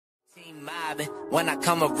mobbing. When I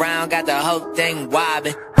come around, got the whole thing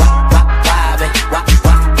wobbing. Wobbing,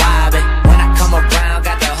 wobbing. When I come around,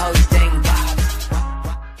 got the whole thing wobbing.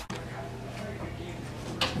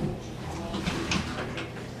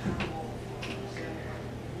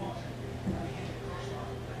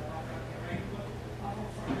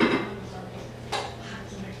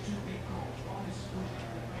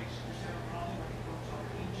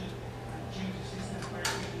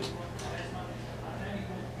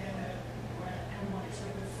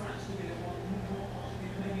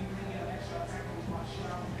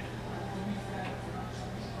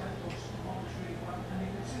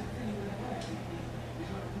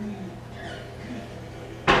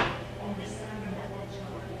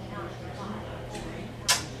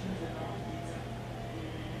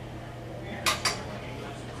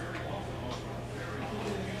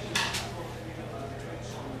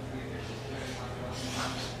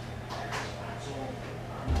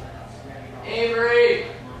 Avery!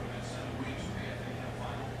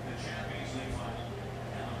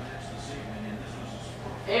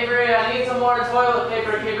 Avery, I need some more toilet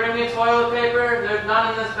paper. Can you bring me toilet paper? There's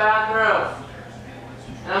none in this bathroom.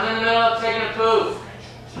 And I'm in the middle of taking a poop.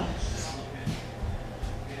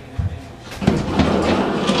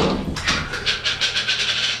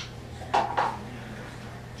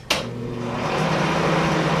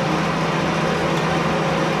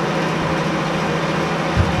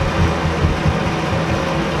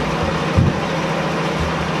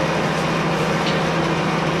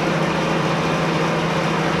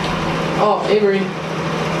 Oh, Avery.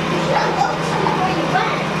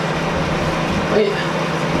 Wait.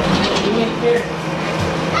 Give me here.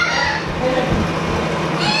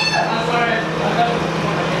 I'm sorry.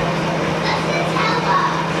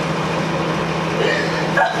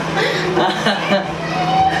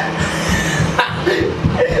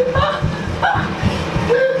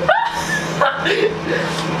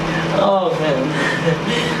 Oh man.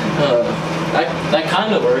 That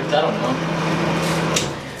kind of worked. I don't know.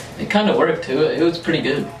 It kind of worked too. It was pretty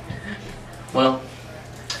good. Well,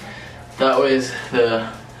 that was the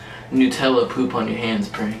Nutella poop on your hands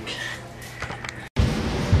prank.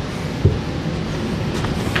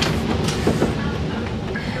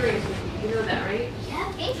 You know that, right?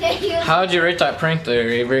 Yeah. How'd you rate that prank there,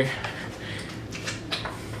 Avery?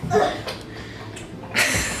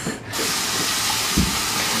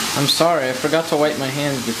 I'm sorry, I forgot to wipe my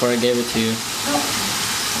hands before I gave it to you.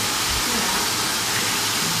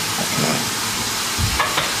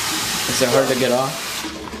 Is it hard to get off?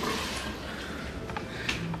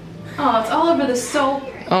 Oh, it's all over the soap.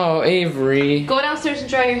 Oh, Avery. Go downstairs and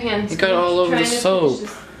dry your hands. You got all over the soap.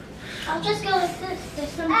 I'll just go with this. There's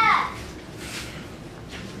some.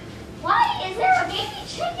 Why is there a baby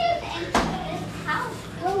chicken in this house?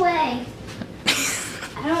 Go away.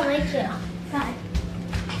 I don't like you. Bye.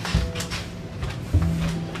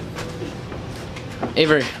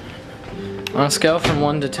 Avery, on a scale from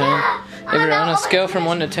 1 to 10. Avery, on a scale from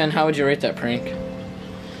 1 to 10, how would you rate that prank?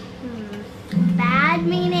 Bad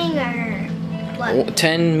meaning or what?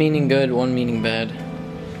 10 meaning good, 1 meaning bad.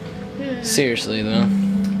 Seriously though.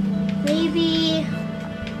 Maybe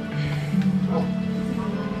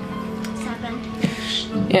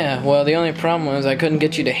 7. Yeah, well the only problem was I couldn't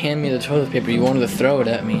get you to hand me the toilet paper. You wanted to throw it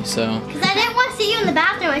at me, so. Because I didn't want to see you in the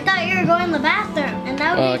bathroom. I thought you were going to the bathroom, and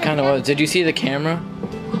that would Well, it kind of was. Did you see the camera?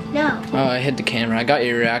 No. Oh, I hid the camera. I got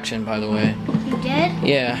your reaction, by the way. You did?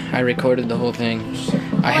 Yeah, I recorded the whole thing.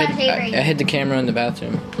 I hid the camera in the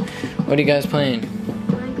bathroom. What are you guys playing?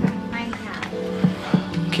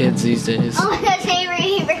 Minecraft. Kids these days. Oh my gosh,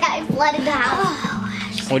 Avery, I flooded the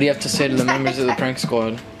house. What do you have to say to the members of the prank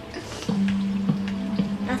squad?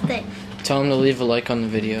 Nothing. Tell them to leave a like on the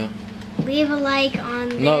video. Leave a like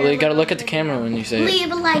on. No, you gotta look at the camera when you say it.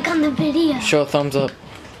 Leave a like on the video. Show a thumbs up.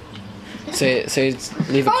 Say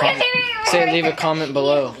leave a comment. Say leave a comment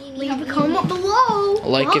below. Leave a comment below.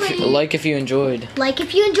 Like if you enjoyed. Like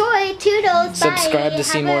if you enjoyed. Toodles. Subscribe Bye. to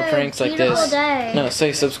see Have more a pranks like beautiful this. Day. No,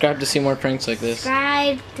 say subscribe to see more pranks like this.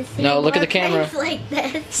 Subscribe to see No, look more at the camera. pranks like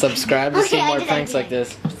this. Subscribe to see Okay, I more did pranks that. like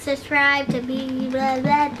this. Subscribe to be blah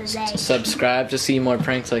blah blah. Subscribe to see more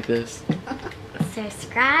pranks like this.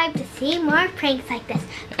 Subscribe to see more pranks like this.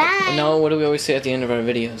 Bye. No, what do we always say at the end of our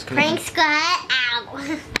videos? Come on. Prank squad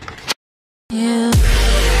out.